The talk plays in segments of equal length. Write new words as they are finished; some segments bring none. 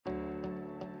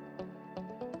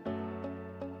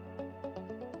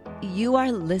You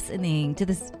are listening to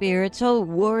the Spiritual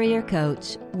Warrior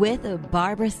Coach with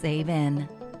Barbara Savin,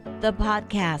 the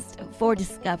podcast for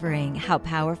discovering how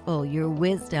powerful your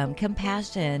wisdom,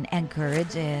 compassion, and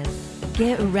courage is.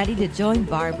 Get ready to join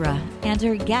Barbara and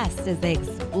her guests as they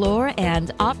explore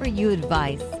and offer you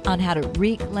advice on how to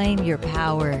reclaim your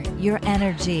power, your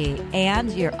energy,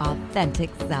 and your authentic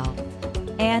self.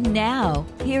 And now,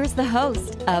 here's the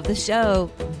host of the show,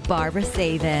 Barbara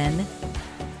Savin.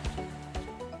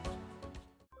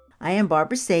 I am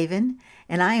Barbara Savin,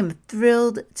 and I am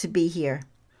thrilled to be here.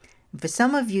 And for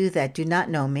some of you that do not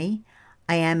know me,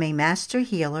 I am a master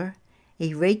healer,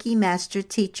 a Reiki master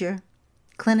teacher,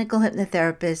 clinical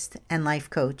hypnotherapist, and life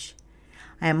coach.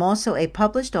 I am also a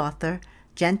published author,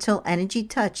 Gentle Energy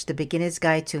Touch, The Beginner's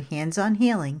Guide to Hands-On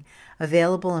Healing,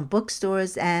 available in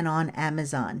bookstores and on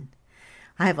Amazon.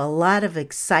 I have a lot of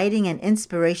exciting and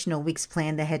inspirational weeks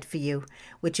planned ahead for you,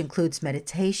 which includes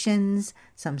meditations,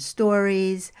 some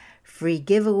stories, free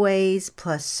giveaways,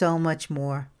 plus so much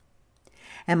more.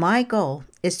 And my goal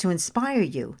is to inspire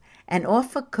you and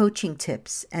offer coaching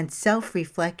tips and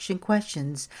self-reflection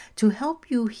questions to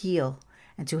help you heal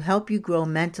and to help you grow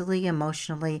mentally,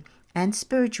 emotionally, and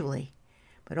spiritually,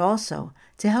 but also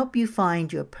to help you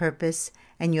find your purpose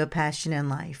and your passion in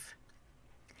life.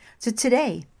 So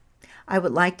today, I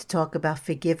would like to talk about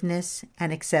forgiveness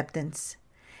and acceptance,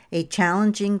 a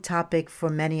challenging topic for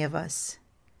many of us.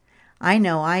 I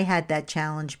know I had that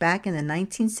challenge back in the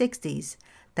 1960s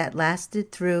that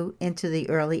lasted through into the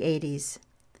early 80s.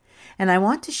 And I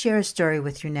want to share a story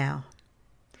with you now.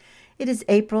 It is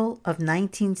April of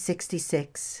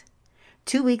 1966,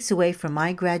 2 weeks away from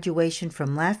my graduation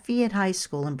from Lafayette High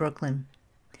School in Brooklyn.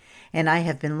 And I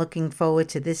have been looking forward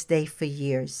to this day for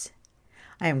years.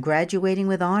 I am graduating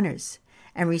with honors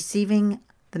and receiving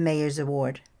the Mayor's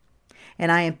Award.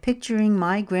 And I am picturing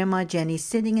my Grandma Jenny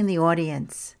sitting in the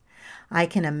audience. I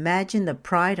can imagine the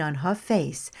pride on her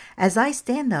face as I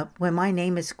stand up when my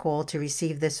name is called to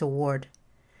receive this award.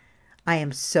 I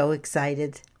am so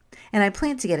excited, and I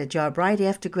plan to get a job right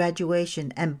after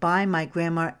graduation and buy my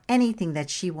grandma anything that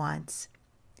she wants.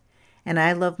 And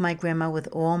I love my grandma with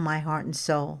all my heart and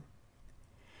soul.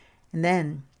 And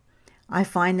then I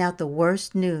find out the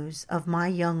worst news of my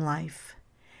young life.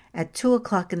 At 2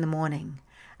 o'clock in the morning,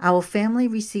 our family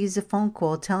receives a phone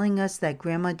call telling us that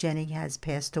Grandma Jenny has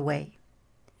passed away.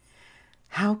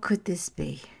 How could this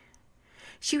be?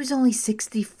 She was only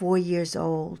 64 years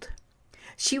old.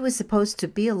 She was supposed to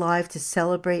be alive to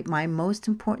celebrate my most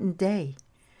important day,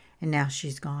 and now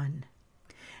she's gone.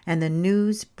 And the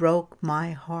news broke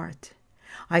my heart.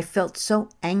 I felt so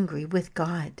angry with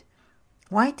God.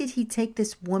 Why did he take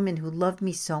this woman who loved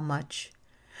me so much?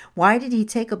 Why did he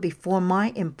take her before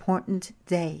my important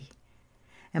day?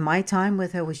 And my time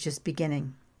with her was just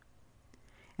beginning.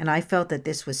 And I felt that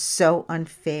this was so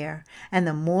unfair. And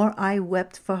the more I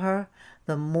wept for her,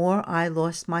 the more I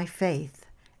lost my faith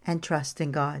and trust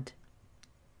in God.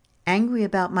 Angry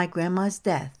about my grandma's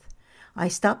death, I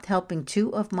stopped helping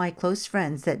 2 of my close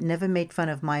friends that never made fun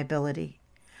of my ability.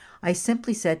 I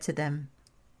simply said to them,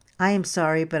 I am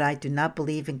sorry, but I do not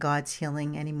believe in God's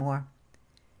healing anymore.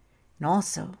 And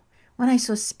also, when I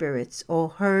saw spirits or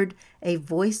heard a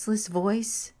voiceless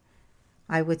voice,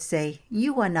 I would say,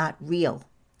 you are not real.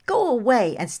 Go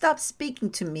away and stop speaking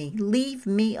to me. Leave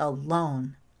me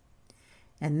alone.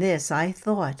 And this, I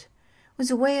thought, was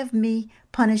a way of me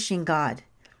punishing God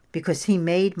because he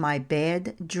made my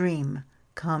bad dream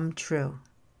come true.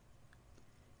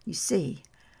 You see,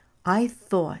 I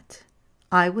thought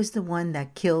I was the one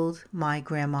that killed my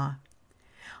grandma.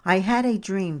 I had a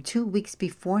dream 2 weeks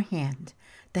beforehand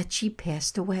that she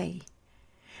passed away.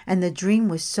 And the dream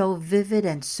was so vivid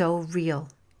and so real.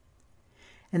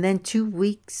 And then 2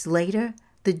 weeks later,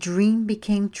 the dream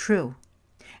became true.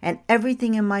 And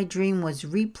everything in my dream was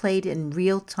replayed in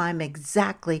real time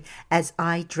exactly as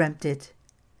I dreamt it.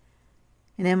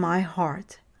 And in my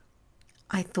heart,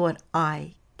 I thought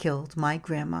I killed my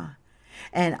grandma.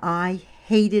 And I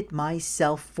hated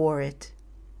myself for it.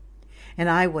 And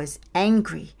I was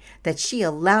angry that she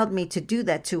allowed me to do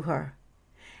that to her.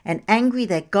 And angry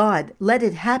that God let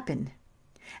it happen.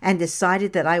 And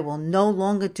decided that I will no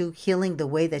longer do healing the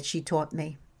way that she taught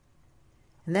me.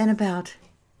 And then about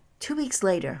 2 weeks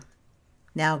later,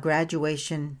 now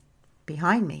graduation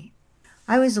behind me,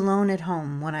 I was alone at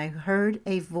home when I heard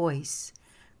a voice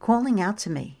calling out to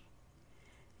me.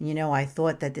 And I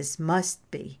thought that this must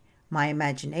be my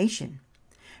imagination,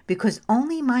 because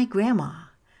only my grandma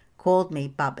called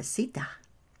me Babacita.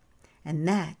 And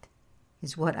that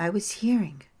is what I was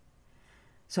hearing.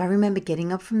 So I remember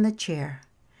getting up from the chair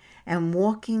and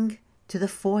walking to the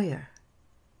foyer.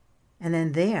 And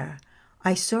then there,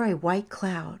 I saw a white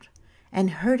cloud and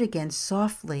heard again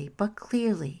softly but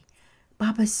clearly,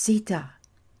 "Babasita."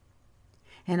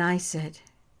 And I said,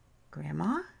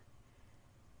 "Grandma?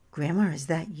 Grandma, is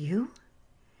that you?"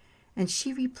 And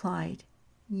she replied,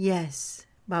 "Yes,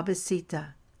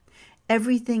 Babasita.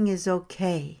 Everything is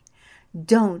okay.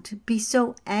 Don't be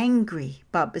so angry,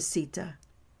 Babasita."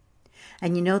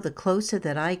 And you know, the closer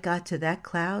that I got to that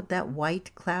cloud, that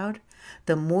white cloud,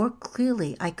 the more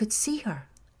clearly I could see her.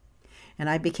 And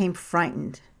I became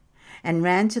frightened and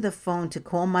ran to the phone to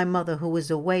call my mother, who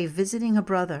was away visiting her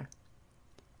brother.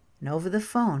 And over the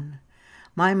phone,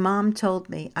 my mom told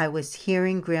me I was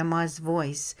hearing Grandma's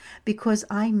voice because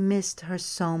I missed her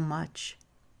so much.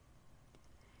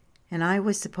 And I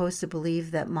was supposed to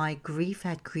believe that my grief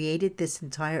had created this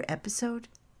entire episode?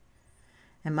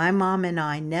 And my mom and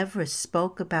I never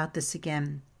spoke about this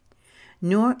again,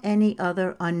 nor any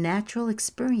other unnatural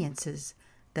experiences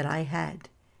that I had,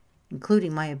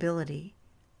 including my ability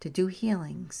to do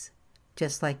healings,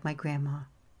 just like my grandma.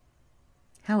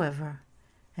 However,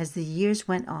 as the years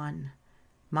went on,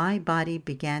 my body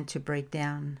began to break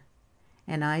down,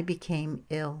 and I became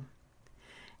ill.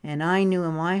 And I knew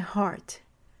in my heart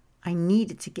I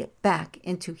needed to get back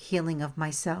into healing of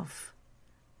myself.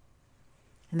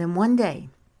 And then one day,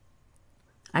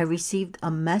 I received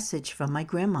a message from my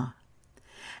grandma.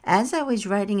 As I was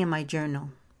writing in my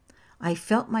journal, I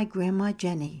felt my grandma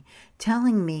Jenny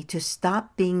telling me to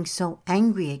stop being so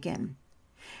angry again.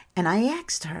 And I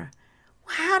asked her,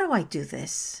 "How do I do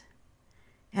this?"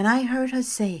 And I heard her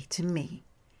say to me,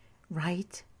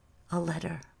 "Write a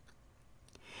letter."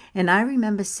 And I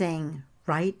remember saying,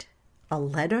 "Write a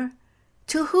letter?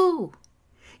 To who?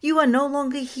 You are no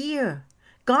longer here.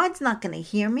 God's not going to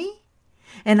hear me."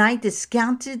 And I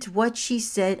discounted what she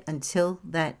said until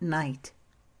that night.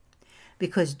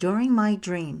 Because during my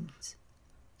dreams,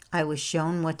 I was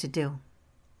shown what to do.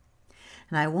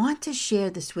 And I want to share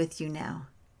this with you now.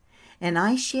 And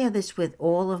I share this with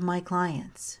all of my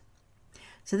clients.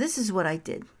 So this is what I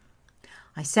did.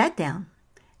 I sat down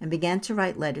and began to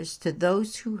write letters to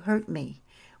those who hurt me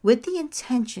with the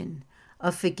intention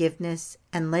of forgiveness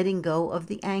and letting go of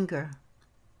the anger.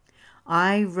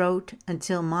 I wrote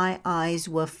until my eyes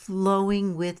were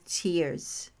flowing with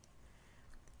tears.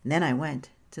 And then I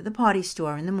went to the party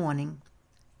store in the morning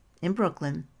in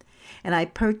Brooklyn, and I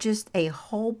purchased a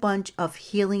whole bunch of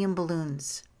helium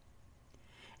balloons.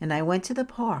 And I went to the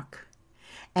park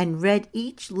and read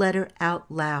each letter out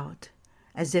loud,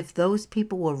 as if those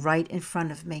people were right in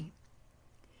front of me.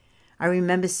 I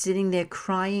remember sitting there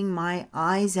crying my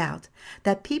eyes out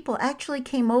that people actually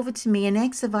came over to me and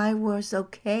asked if I was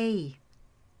okay.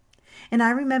 And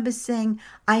I remember saying,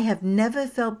 "I have never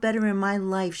felt better in my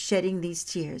life shedding these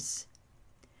tears."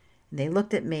 And they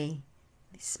looked at me,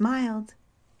 they smiled,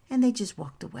 and they just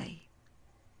walked away.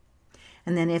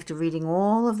 And then after reading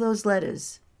all of those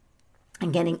letters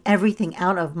and getting everything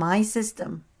out of my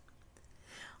system,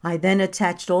 I then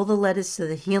attached all the letters to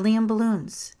the helium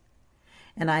balloons,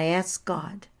 and I asked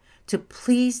God to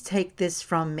please take this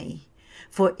from me,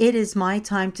 for it is my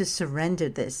time to surrender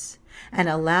this and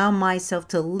allow myself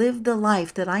to live the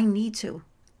life that I need to.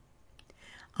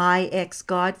 I ask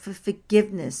God for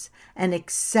forgiveness and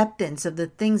acceptance of the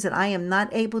things that I am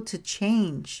not able to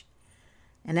change.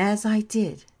 And as I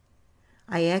did,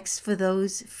 I asked for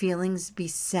those feelings be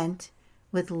sent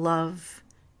with love,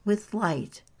 with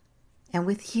light, and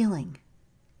with healing.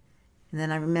 And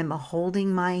then I remember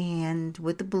holding my hand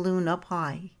with the balloon up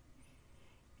high,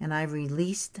 and I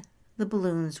released the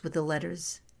balloons with the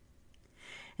letters.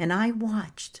 And I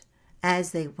watched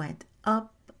as they went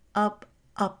up, up,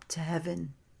 up to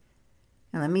heaven.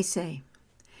 And let me say,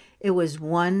 it was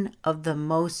one of the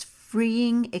most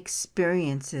freeing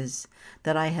experiences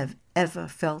that I have ever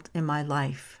felt in my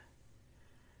life.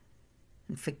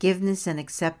 And forgiveness and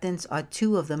acceptance are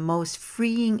two of the most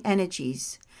freeing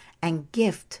energies and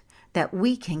gift that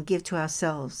we can give to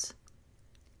ourselves.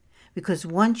 Because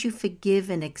once you forgive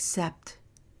and accept,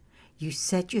 you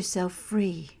set yourself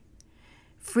free,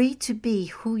 free to be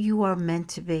who you are meant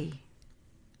to be.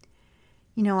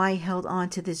 You know, I held on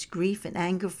to this grief and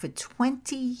anger for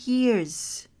 20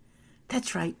 years.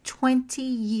 That's right, 20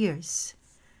 years.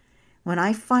 When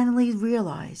I finally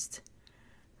realized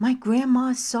my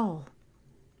grandma's soul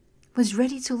was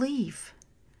ready to leave.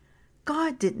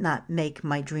 God did not make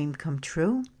my dream come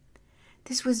true.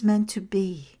 This was meant to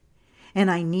be,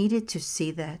 and I needed to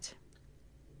see that.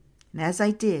 And as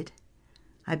I did,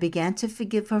 I began to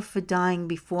forgive her for dying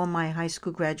before my high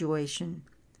school graduation.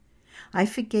 I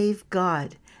forgave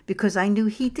God because I knew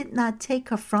He did not take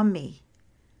her from me.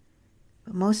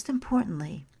 But most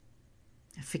importantly,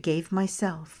 I forgave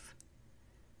myself.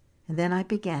 And then I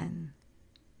began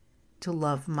to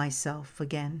love myself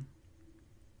again.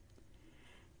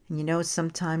 And you know,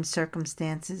 sometimes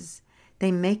circumstances,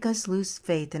 they make us lose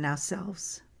faith in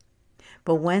ourselves.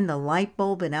 But when the light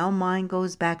bulb in our mind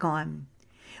goes back on,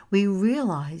 we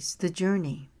realize the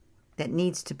journey that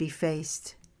needs to be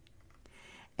faced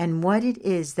and what it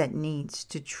is that needs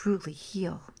to truly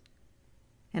heal.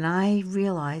 And I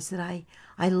realized that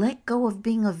I let go of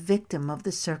being a victim of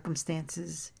the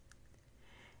circumstances.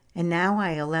 And now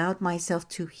I allowed myself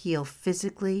to heal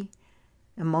physically,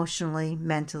 emotionally,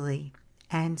 mentally,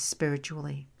 and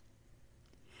spiritually.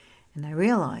 And I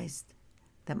realized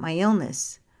that my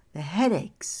illness, the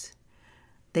headaches,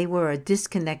 they were a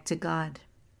disconnect to God.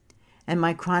 And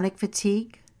my chronic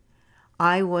fatigue,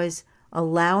 I was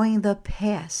allowing the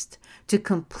past to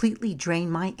completely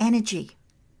drain my energy.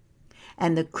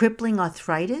 And the crippling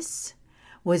arthritis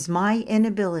was my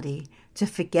inability to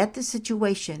forget the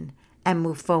situation and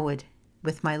move forward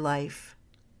with my life.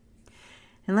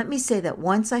 And let me say that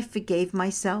once I forgave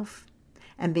myself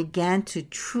and began to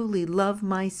truly love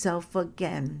myself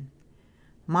again,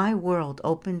 my world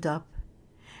opened up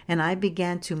and I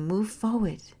began to move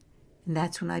forward. And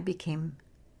that's when I became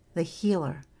the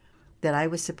healer that I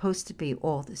was supposed to be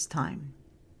all this time.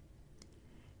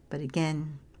 But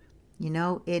again, you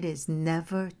know, it is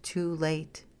never too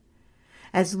late.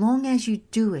 As long as you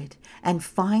do it and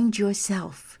find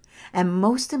yourself, and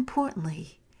most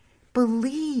importantly,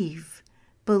 believe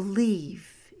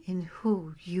in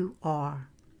who you are.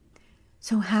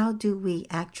 So how do we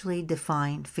actually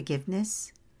define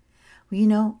forgiveness? Well, you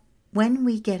know, when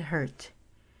we get hurt,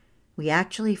 we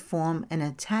actually form an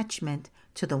attachment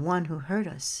to the one who hurt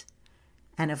us,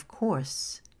 and of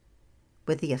course,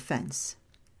 with the offense.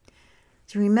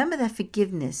 So remember that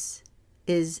forgiveness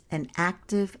is an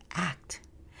active act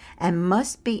and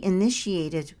must be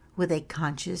initiated with a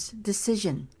conscious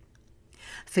decision.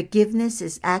 Forgiveness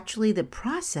is actually the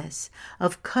process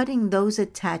of cutting those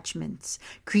attachments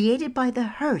created by the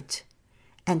hurt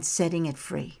and setting it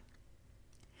free.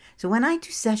 So when I do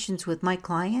sessions with my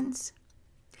clients,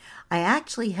 I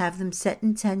actually have them set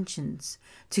intentions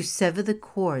to sever the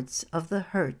cords of the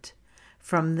hurt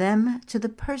from them to the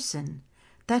person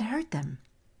that hurt them,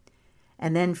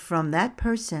 and then from that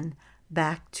person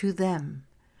back to them,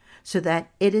 so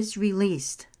that it is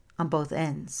released on both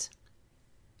ends.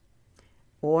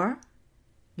 Or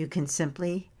you can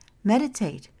simply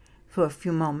meditate for a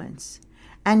few moments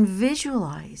and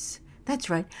visualize. That's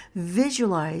right,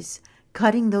 visualize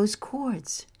cutting those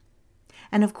cords.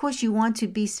 And of course, you want to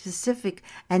be specific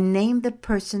and name the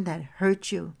person that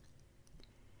hurt you.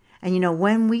 And you know,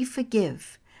 when we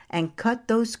forgive and cut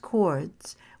those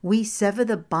cords, we sever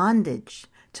the bondage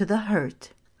to the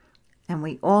hurt, and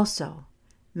we also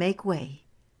make way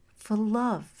for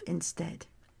love instead.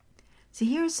 So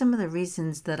here are some of the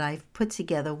reasons that I've put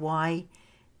together why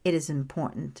it is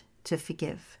important to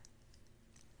forgive.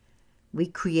 We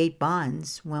create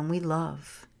bonds when we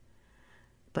love,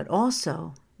 but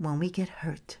also when we get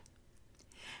hurt.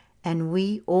 And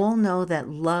we all know that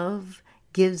love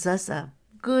gives us a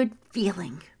good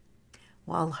feeling,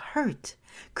 while hurt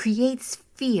creates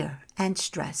fear and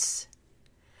stress.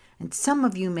 And some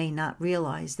of you may not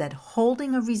realize that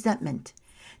holding a resentment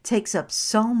takes up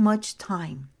so much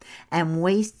time and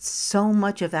wastes so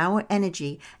much of our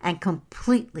energy and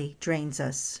completely drains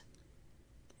us.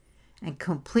 And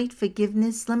complete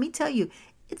forgiveness, let me tell you,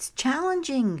 it's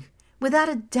challenging, without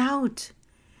a doubt,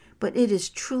 but it is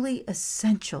truly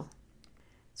essential.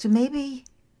 So maybe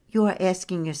you are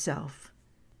asking yourself,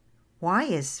 why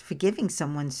is forgiving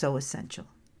someone so essential?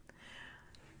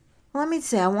 Well, let me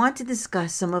say, I want to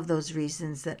discuss some of those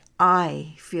reasons that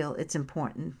I feel it's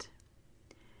important.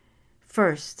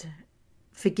 First,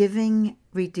 forgiving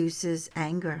reduces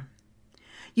anger.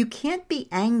 You can't be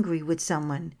angry with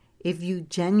someone if you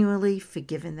genuinely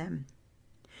forgiven them.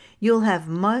 You'll have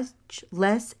much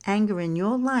less anger in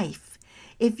your life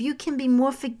if you can be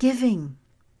more forgiving.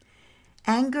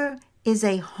 Anger is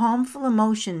a harmful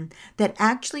emotion that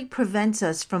actually prevents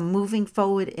us from moving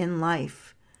forward in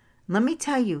life. Let me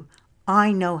tell you,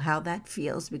 I know how that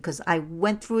feels because I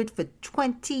went through it for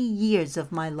 20 years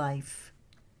of my life.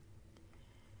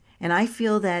 And I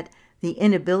feel that the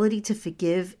inability to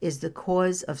forgive is the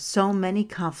cause of so many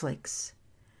conflicts.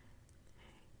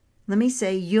 Let me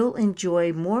say, you'll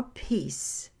enjoy more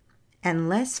peace and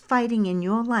less fighting in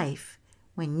your life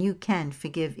when you can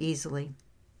forgive easily.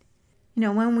 You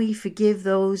know, when we forgive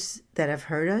those that have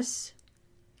hurt us,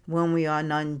 when we are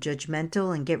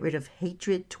non-judgmental and get rid of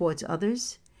hatred towards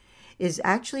others, is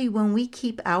actually when we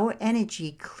keep our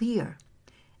energy clear.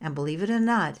 And believe it or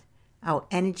not, our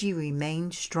energy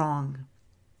remains strong.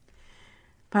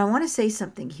 But I want to say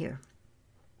something here.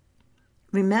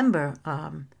 Remember,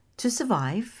 to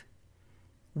survive,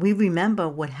 we remember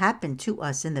what happened to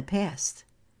us in the past.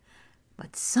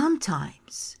 But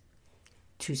sometimes,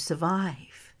 to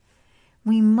survive,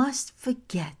 we must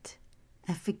forget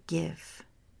and forgive.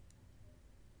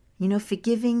 You know,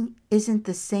 forgiving isn't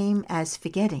the same as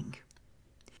forgetting.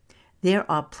 There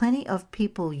are plenty of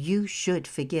people you should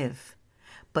forgive,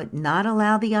 but not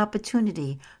allow the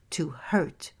opportunity to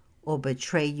hurt or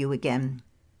betray you again.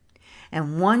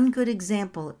 And one good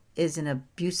example is an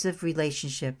abusive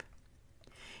relationship.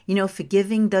 You know,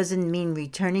 forgiving doesn't mean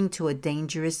returning to a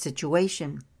dangerous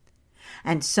situation.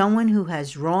 And someone who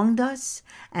has wronged us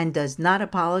and does not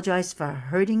apologize for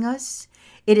hurting us,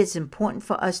 it is important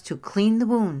for us to clean the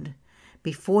wound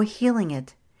before healing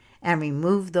it and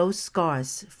remove those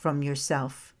scars from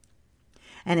yourself.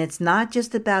 And it's not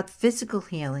just about physical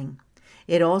healing.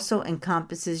 It also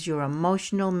encompasses your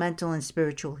emotional, mental, and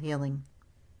spiritual healing.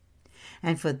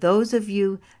 And for those of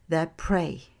you that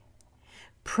pray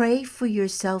for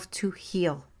yourself to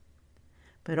heal,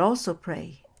 but also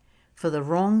pray for the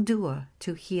wrongdoer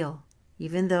to heal,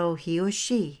 even though he or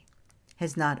she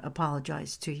has not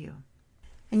apologized to you.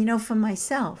 And you know, for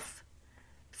myself,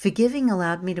 forgiving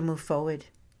allowed me to move forward.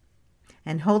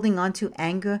 And holding on to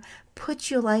anger puts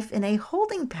your life in a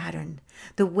holding pattern,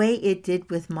 the way it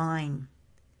did with mine.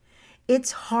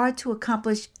 It's hard to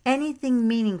accomplish anything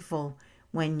meaningful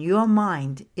when your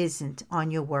mind isn't on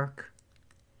your work.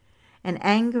 And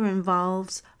anger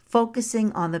involves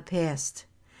focusing on the past.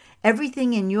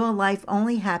 Everything in your life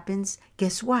only happens,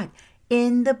 guess what?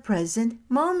 In the present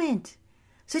moment.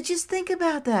 So just think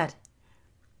about that.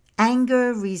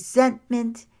 Anger,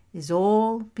 resentment is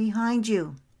all behind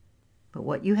you. But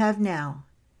what you have now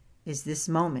is this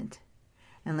moment.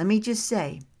 And let me just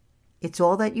say, it's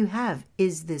all that you have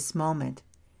is this moment.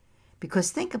 Because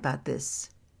think about this.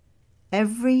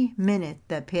 Every minute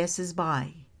that passes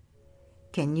by,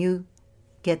 can you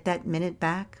get that minute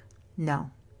back?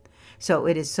 No. So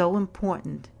it is so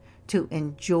important to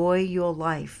enjoy your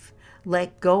life,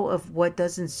 let go of what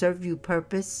doesn't serve you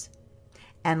purpose,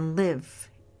 and live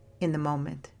in the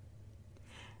moment.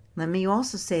 Let me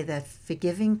also say that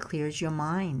forgiving clears your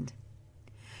mind.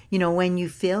 You know, when you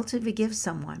fail to forgive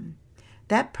someone,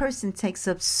 that person takes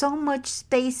up so much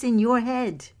space in your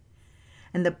head.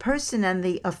 And the person and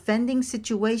the offending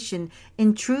situation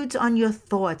intrudes on your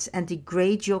thoughts and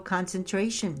degrades your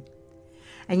concentration.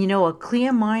 And you know, a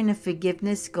clear mind and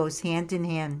forgiveness goes hand in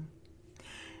hand.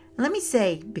 And let me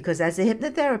say, because as a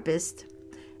hypnotherapist,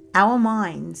 our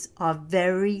minds are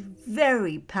very,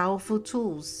 very powerful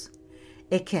tools.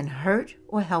 It can hurt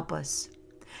or help us.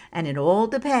 And it all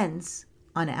depends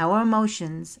on our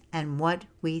emotions and what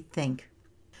we think.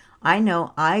 I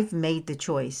know I've made the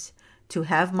choice to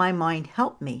have my mind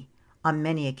help me on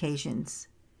many occasions.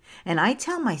 And I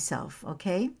tell myself,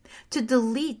 okay, to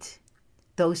delete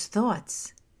those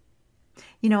thoughts.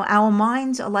 You know, our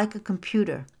minds are like a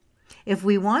computer. If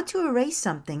we want to erase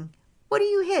something, what do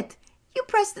you hit? You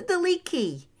press the delete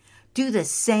key. Do the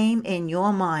same in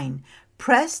your mind.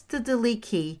 Press the delete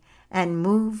key and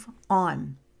move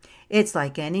on. It's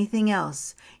like anything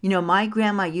else. You know, my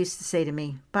grandma used to say to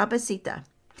me, Babacita,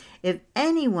 if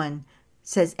anyone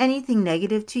says anything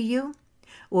negative to you,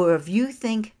 or if you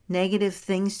think negative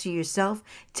things to yourself,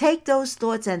 take those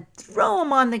thoughts and throw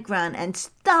them on the ground and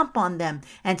stomp on them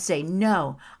and say,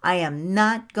 no, I am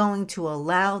not going to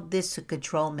allow this to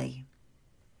control me.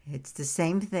 It's the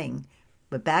same thing.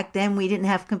 But back then we didn't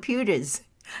have computers.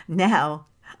 Now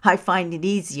I find it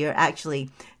easier actually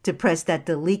to press that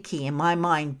delete key in my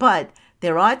mind. But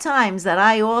there are times that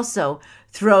I also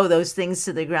throw those things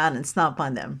to the ground and stomp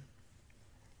on them.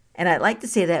 And I'd like to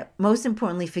say that most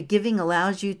importantly, forgiving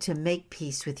allows you to make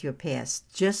peace with your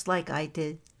past, just like I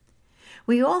did.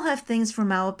 We all have things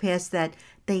from our past that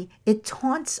it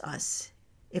taunts us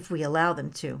if we allow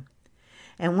them to.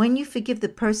 And when you forgive the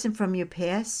person from your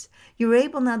past, you're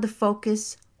able now to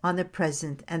focus on the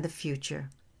present and the future.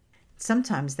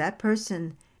 Sometimes that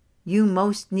person you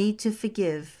most need to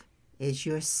forgive is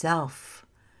yourself,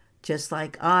 just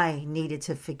like I needed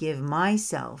to forgive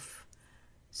myself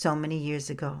so many years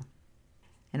ago.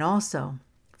 And also,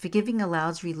 forgiving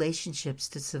allows relationships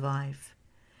to survive.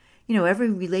 You know, every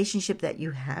relationship that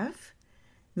you have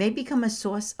may become a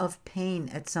source of pain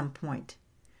at some point.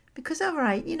 Because, all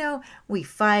right, you know, we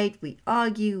fight, we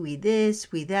argue, we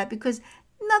this, we that, because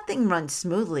nothing runs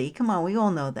smoothly. Come on, we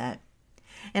all know that.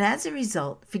 And as a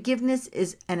result, forgiveness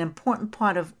is an important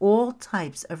part of all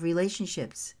types of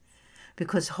relationships,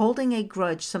 because holding a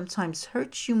grudge sometimes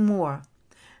hurts you more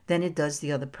than it does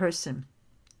the other person.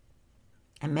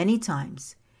 And many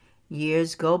times,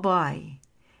 years go by,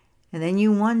 And then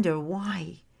you wonder,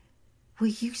 why were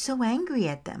you so angry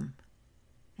at them?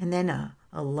 And then a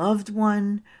loved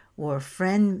one or a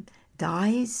friend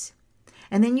dies,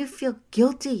 and then you feel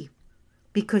guilty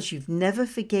because you've never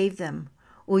forgave them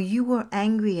or you were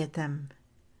angry at them.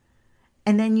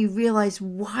 And then you realize,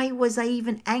 why was I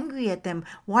even angry at them?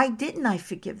 Why didn't I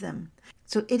forgive them?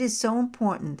 So it is so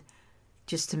important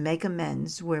just to make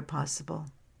amends where possible.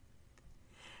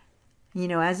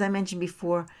 As I mentioned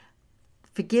before,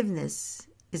 forgiveness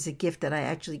is a gift that I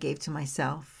actually gave to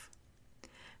myself.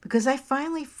 Because I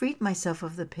finally freed myself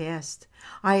of the past.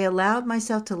 I allowed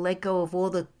myself to let go of all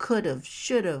the could've,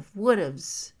 should've,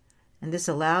 would'ves. And this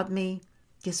allowed me,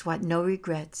 guess what, no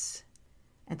regrets,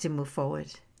 and to move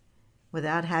forward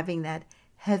without having that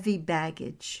heavy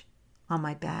baggage on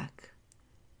my back.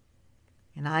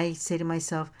 And I say to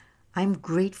myself, I'm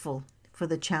grateful for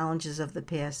the challenges of the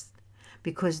past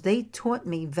because they taught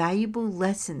me valuable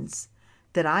lessons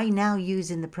that I now use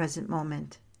in the present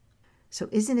moment. So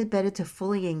isn't it better to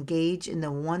fully engage in the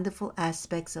wonderful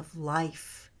aspects of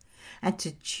life and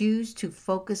to choose to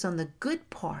focus on the good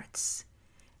parts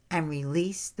and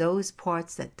release those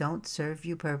parts that don't serve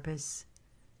you purpose?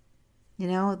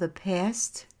 The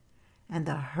past and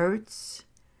the hurts,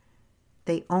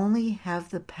 they only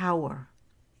have the power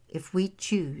if we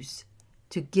choose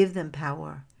to give them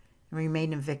power and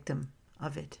remain a victim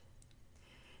of it.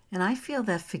 And I feel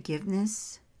that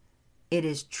forgiveness, it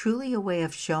is truly a way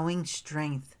of showing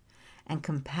strength and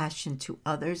compassion to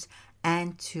others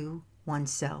and to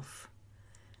oneself.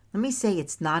 Let me say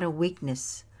it's not a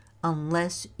weakness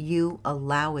unless you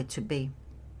allow it to be.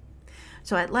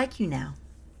 So I'd like you now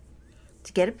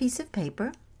to get a piece of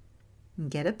paper and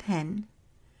get a pen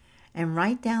and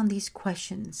write down these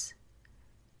questions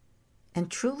and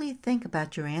truly think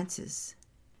about your answers.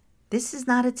 This is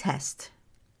not a test.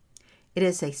 It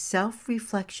is a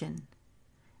self-reflection.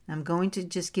 I'm going to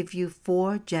just give you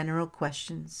 4 general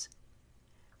questions.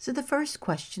 So the first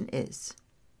question is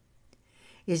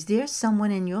there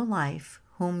someone in your life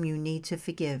whom you need to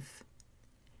forgive?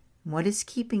 What is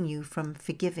keeping you from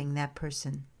forgiving that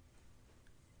person?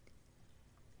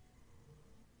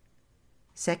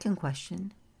 Second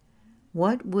question,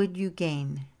 what would you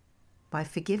gain by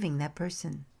forgiving that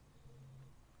person?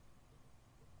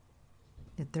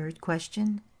 The third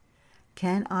question,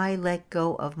 can I let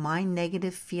go of my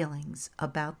negative feelings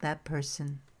about that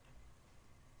person?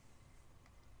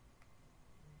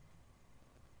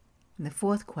 And the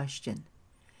fourth question,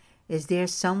 is there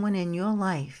someone in your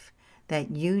life that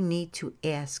you need to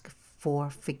ask for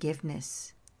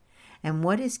forgiveness? And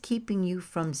what is keeping you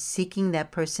from seeking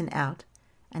that person out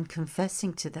and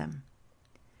confessing to them?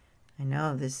 I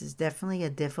know this is definitely a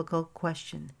difficult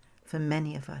question for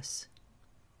many of us.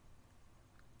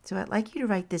 So I'd like you to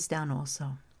write this down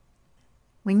also.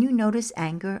 When you notice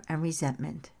anger and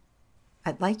resentment,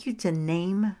 I'd like you to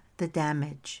name the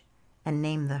damage and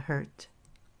name the hurt.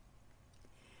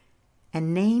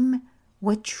 And name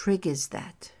what triggers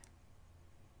that.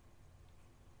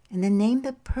 And then name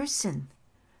the person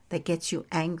that gets you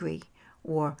angry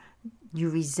or you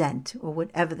resent or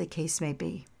whatever the case may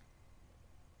be.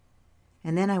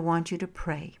 And then I want you to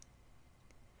pray.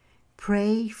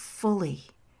 Pray fully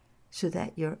so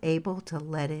that you're able to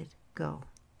let it go.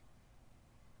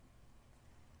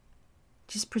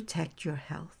 Just protect your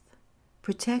health.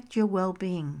 Protect your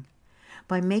well-being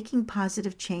by making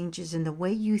positive changes in the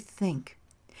way you think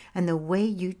and the way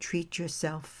you treat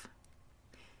yourself.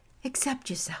 Accept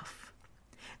yourself.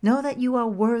 Know that you are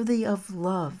worthy of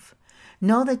love.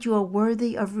 Know that you are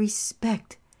worthy of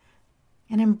respect.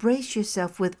 And embrace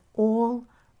yourself with all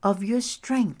of your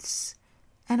strengths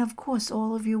and, of course,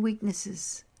 all of your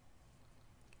weaknesses.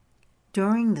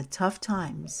 During the tough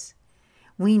times,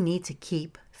 we need to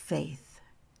keep faith.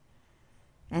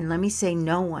 And let me say,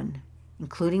 no one,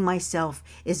 including myself,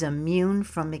 is immune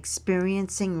from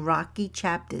experiencing rocky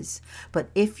chapters. But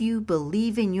if you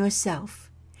believe in yourself,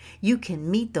 you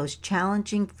can meet those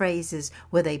challenging phases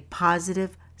with a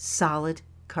positive, solid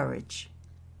courage.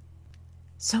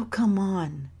 So come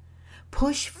on,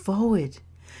 push forward,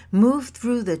 move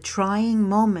through the trying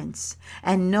moments,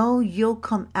 and know you'll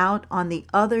come out on the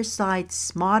other side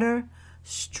smarter,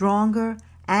 stronger,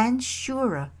 and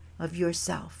surer of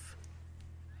yourself.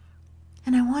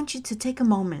 And I want you to take a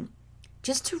moment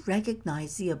just to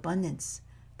recognize the abundance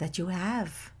that you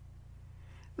have.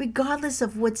 Regardless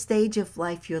of what stage of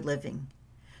life you're living,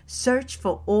 search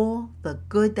for all the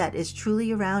good that is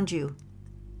truly around you.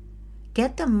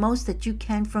 Get the most that you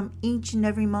can from each and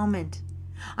every moment.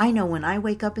 I know when I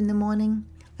wake up in the morning,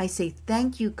 I say,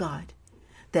 thank you, God,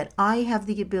 that I have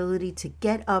the ability to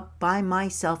get up by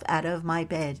myself out of my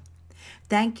bed.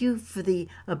 Thank you for the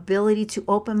ability to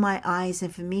open my eyes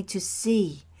and for me to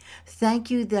see. Thank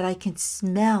you that I can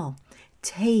smell,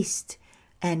 taste,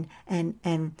 and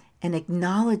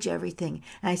acknowledge everything.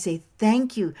 And I say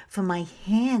thank you for my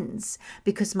hands,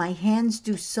 because my hands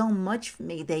do so much for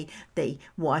me. They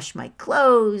wash my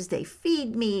clothes, they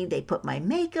feed me, they put my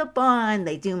makeup on,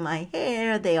 they do my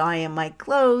hair, they iron my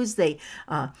clothes, they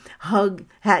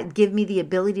give me the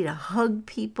ability to hug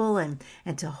people and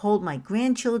to hold my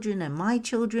grandchildren and my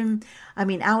children. I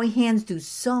mean, our hands do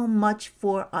so much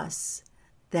for us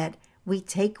that we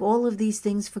take all of these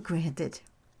things for granted.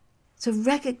 So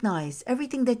recognize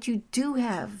everything that you do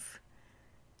have.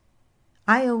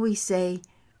 I always say,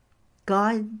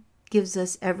 God gives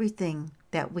us everything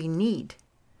that we need,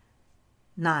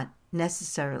 not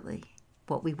necessarily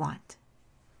what we want.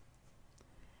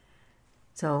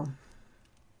 So,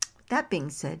 with that being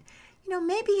said,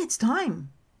 maybe it's time.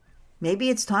 Maybe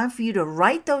it's time for you to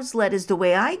write those letters the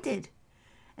way I did.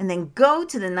 And then go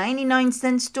to the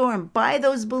 99-cent store and buy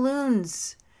those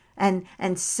balloons and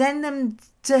send them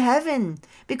to heaven,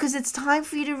 because it's time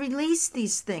for you to release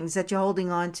these things that you're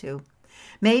holding on to.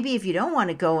 Maybe if you don't want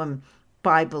to go and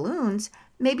buy balloons,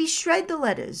 maybe shred the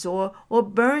letters or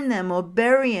burn them or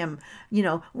bury them,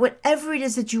 whatever it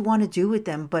is that you want to do with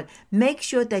them. But make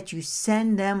sure that you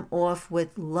send them off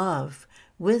with love,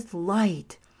 with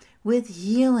light, with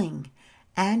healing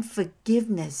and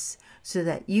forgiveness, so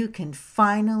that you can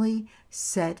finally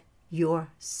set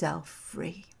yourself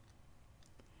free.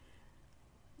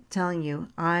 I'm telling you,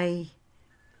 I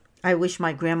wish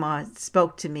my grandma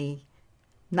spoke to me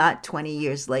not 20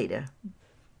 years later.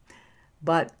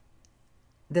 But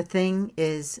the thing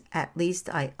is, at least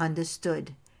I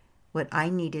understood what I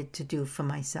needed to do for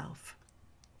myself.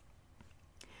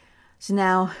 So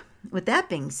now, with that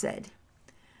being said,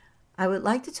 I would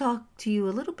like to talk to you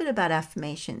a little bit about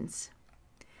affirmations.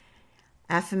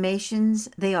 Affirmations,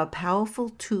 they are powerful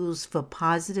tools for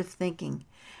positive thinking,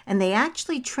 and they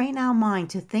actually train our mind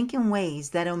to think in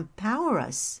ways that empower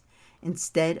us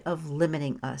instead of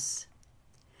limiting us.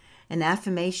 And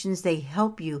affirmations, they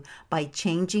help you by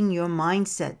changing your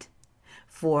mindset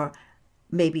for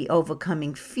maybe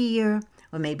overcoming fear,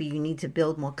 or maybe you need to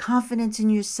build more confidence in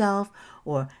yourself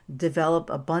or develop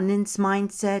abundance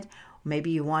mindset.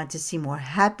 Maybe you want to see more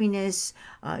happiness,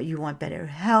 you want better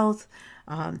health,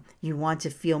 you want to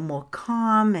feel more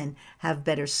calm and have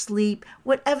better sleep,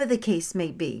 whatever the case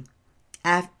may be.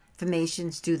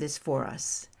 Affirmations do this for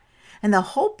us. And the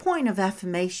whole point of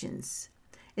affirmations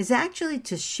is actually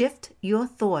to shift your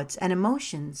thoughts and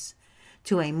emotions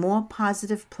to a more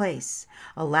positive place,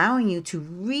 allowing you to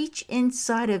reach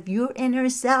inside of your inner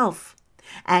self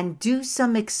and do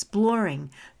some exploring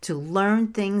to learn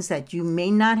things that you may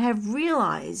not have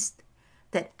realized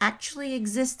that actually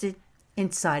existed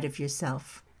inside of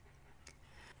yourself.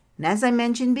 And as I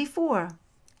mentioned before,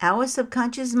 our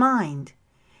subconscious mind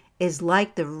is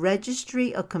like the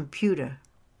registry of computer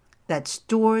that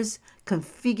stores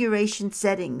configuration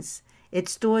settings. It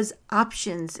stores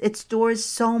options. It stores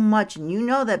so much. And you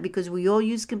know that because we all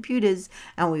use computers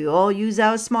and we all use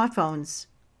our smartphones.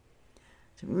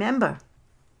 So remember,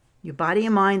 your body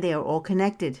and mind, they are all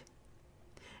connected.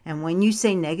 And when you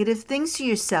say negative things to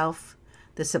yourself,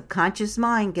 the subconscious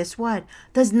mind, guess what?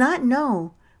 Does not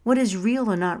know what is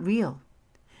real or not real.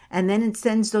 And then it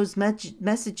sends those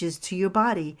messages to your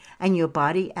body, and your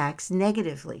body acts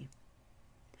negatively.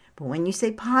 But when you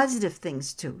say positive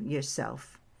things to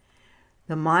yourself,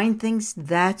 the mind thinks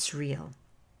that's real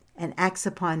and acts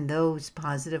upon those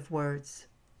positive words.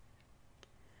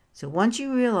 So once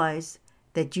you realize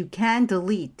that you can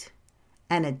delete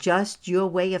and adjust your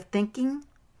way of thinking,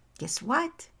 guess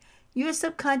what? Your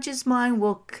subconscious mind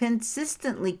will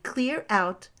consistently clear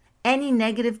out any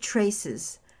negative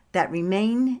traces that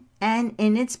remain, and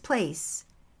in its place,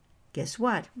 guess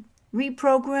what?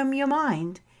 Reprogram your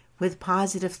mind with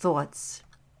positive thoughts.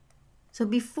 So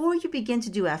before you begin to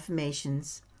do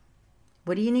affirmations,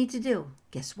 what do you need to do?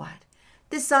 Guess what?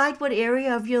 Decide what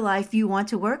area of your life you want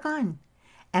to work on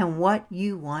and what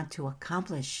you want to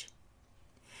accomplish.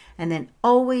 And then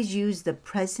always use the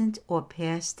present or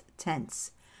past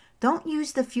tense. Don't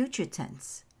use the future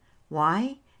tense.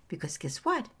 Why? Because guess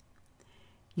what?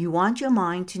 You want your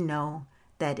mind to know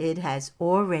that it has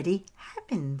already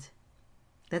happened.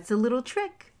 That's a little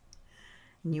trick.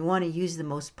 And you want to use the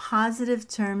most positive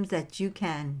terms that you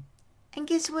can. And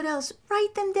guess what else?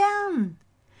 Write them down.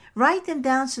 Write them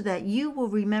down so that you will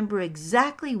remember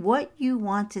exactly what you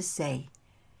want to say.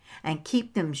 And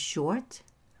keep them short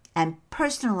and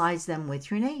personalize them with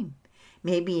your name.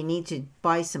 Maybe you need to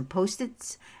buy some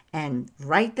Post-its and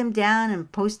write them down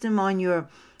and post them on your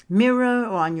mirror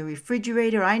or on your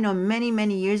refrigerator. I know many,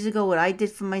 many years ago what I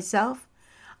did for myself.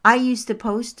 I used to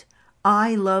post,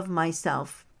 I love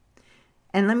myself.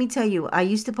 And let me tell you, I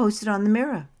used to post it on the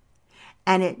mirror.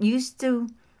 And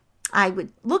I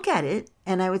would look at it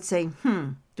and I would say,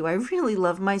 do I really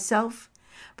love myself?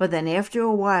 But then after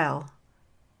a while,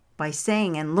 by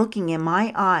saying and looking in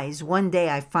my eyes, one day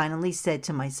I finally said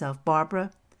to myself,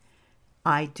 Barbara,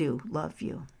 I do love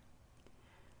you.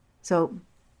 So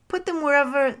put them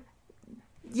wherever,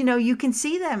 you can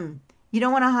see them. You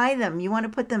don't want to hide them. You want to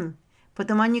put them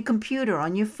on your computer,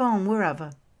 on your phone,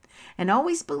 wherever. And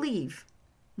always believe,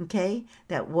 okay,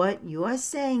 that what you are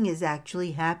saying is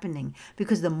actually happening.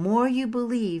 Because the more you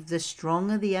believe, the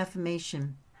stronger the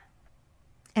affirmation.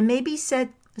 And maybe set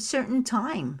a certain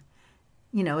time,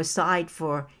 aside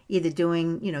for either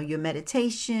doing, your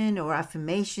meditation or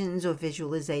affirmations or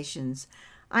visualizations.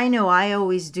 I know I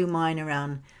always do mine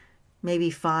around maybe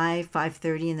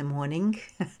 5:30 in the morning.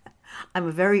 I'm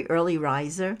a very early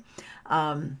riser,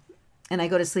 and I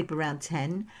go to sleep around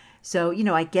 10. So,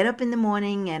 I get up in the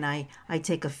morning and I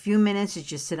take a few minutes to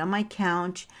just sit on my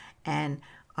couch and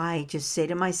I just say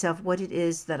to myself what it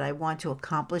is that I want to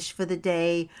accomplish for the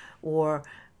day or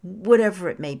whatever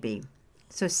it may be.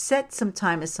 So set some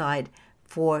time aside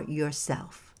for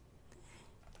yourself.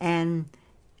 And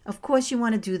of course, you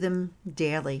want to do them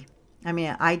daily.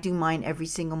 I do mine every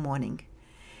single morning.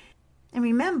 And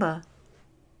remember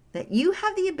that you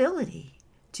have the ability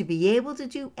to be able to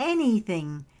do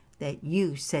anything that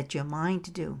you set your mind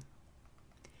to do.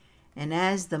 And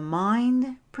as the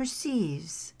mind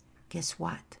perceives, guess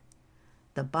what?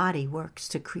 The body works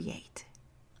to create.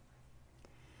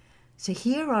 So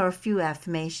here are a few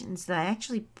affirmations that I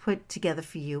actually put together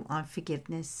for you on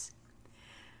forgiveness.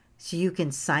 So you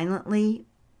can silently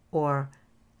or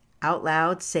out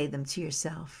loud say them to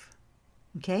yourself.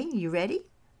 Okay, you ready?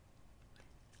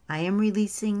 I am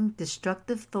releasing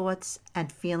destructive thoughts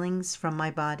and feelings from my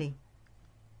body.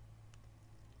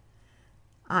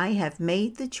 I have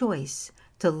made the choice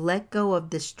to let go of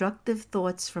destructive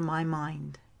thoughts from my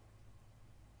mind.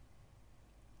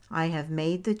 I have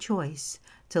made the choice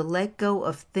to let go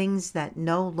of things that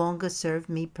no longer serve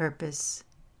me purpose.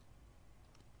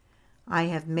 I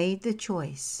have made the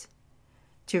choice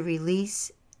to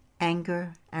release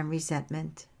anger and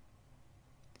resentment.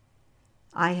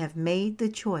 I have made the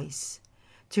choice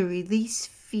to release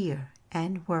fear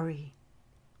and worry.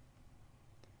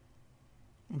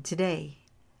 And today,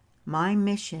 my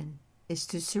mission is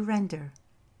to surrender.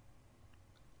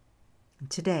 And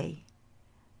today,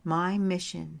 my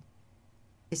mission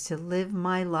is to live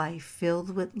my life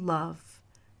filled with love,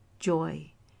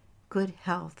 joy, good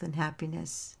health, and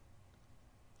happiness.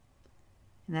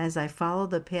 And as I follow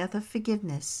the path of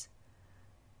forgiveness,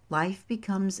 life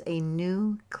becomes a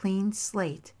new, clean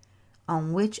slate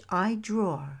on which I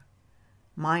draw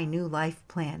my new life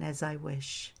plan as I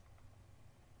wish.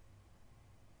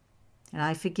 And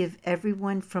I forgive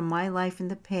everyone from my life in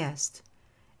the past,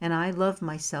 and I love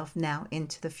myself now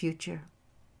into the future.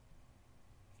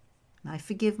 I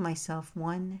forgive myself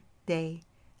one day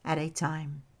at a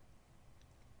time.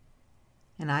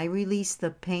 And I release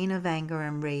the pain of anger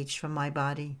and rage from my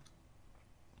body.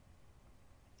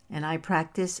 And I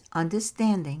practice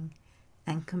understanding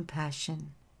and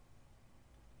compassion.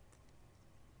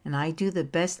 And I do the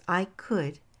best I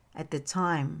could at the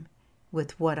time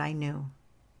with what I knew.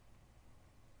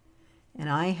 And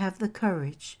I have the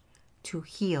courage to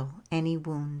heal any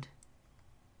wound.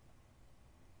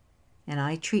 And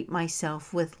I treat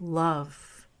myself with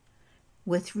love,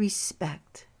 with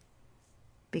respect,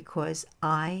 because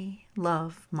I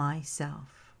love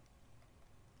myself.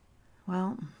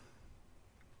 Well,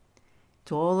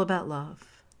 it's all about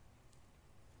love.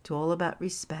 It's all about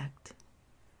respect.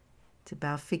 It's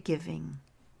about forgiving.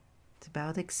 It's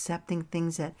about accepting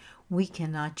things that we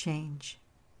cannot change.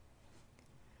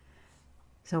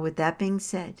 So with that being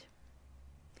said,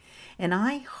 and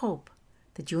I hope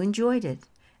that you enjoyed it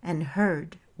and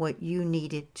heard what you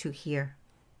needed to hear.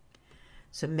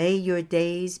 So may your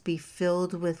days be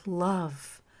filled with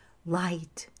love,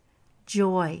 light,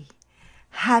 joy,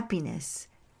 happiness,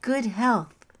 good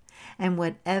health, and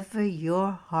whatever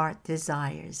your heart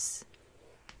desires.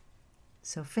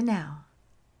 So for now,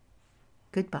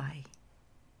 goodbye,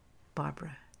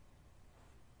 Barbara.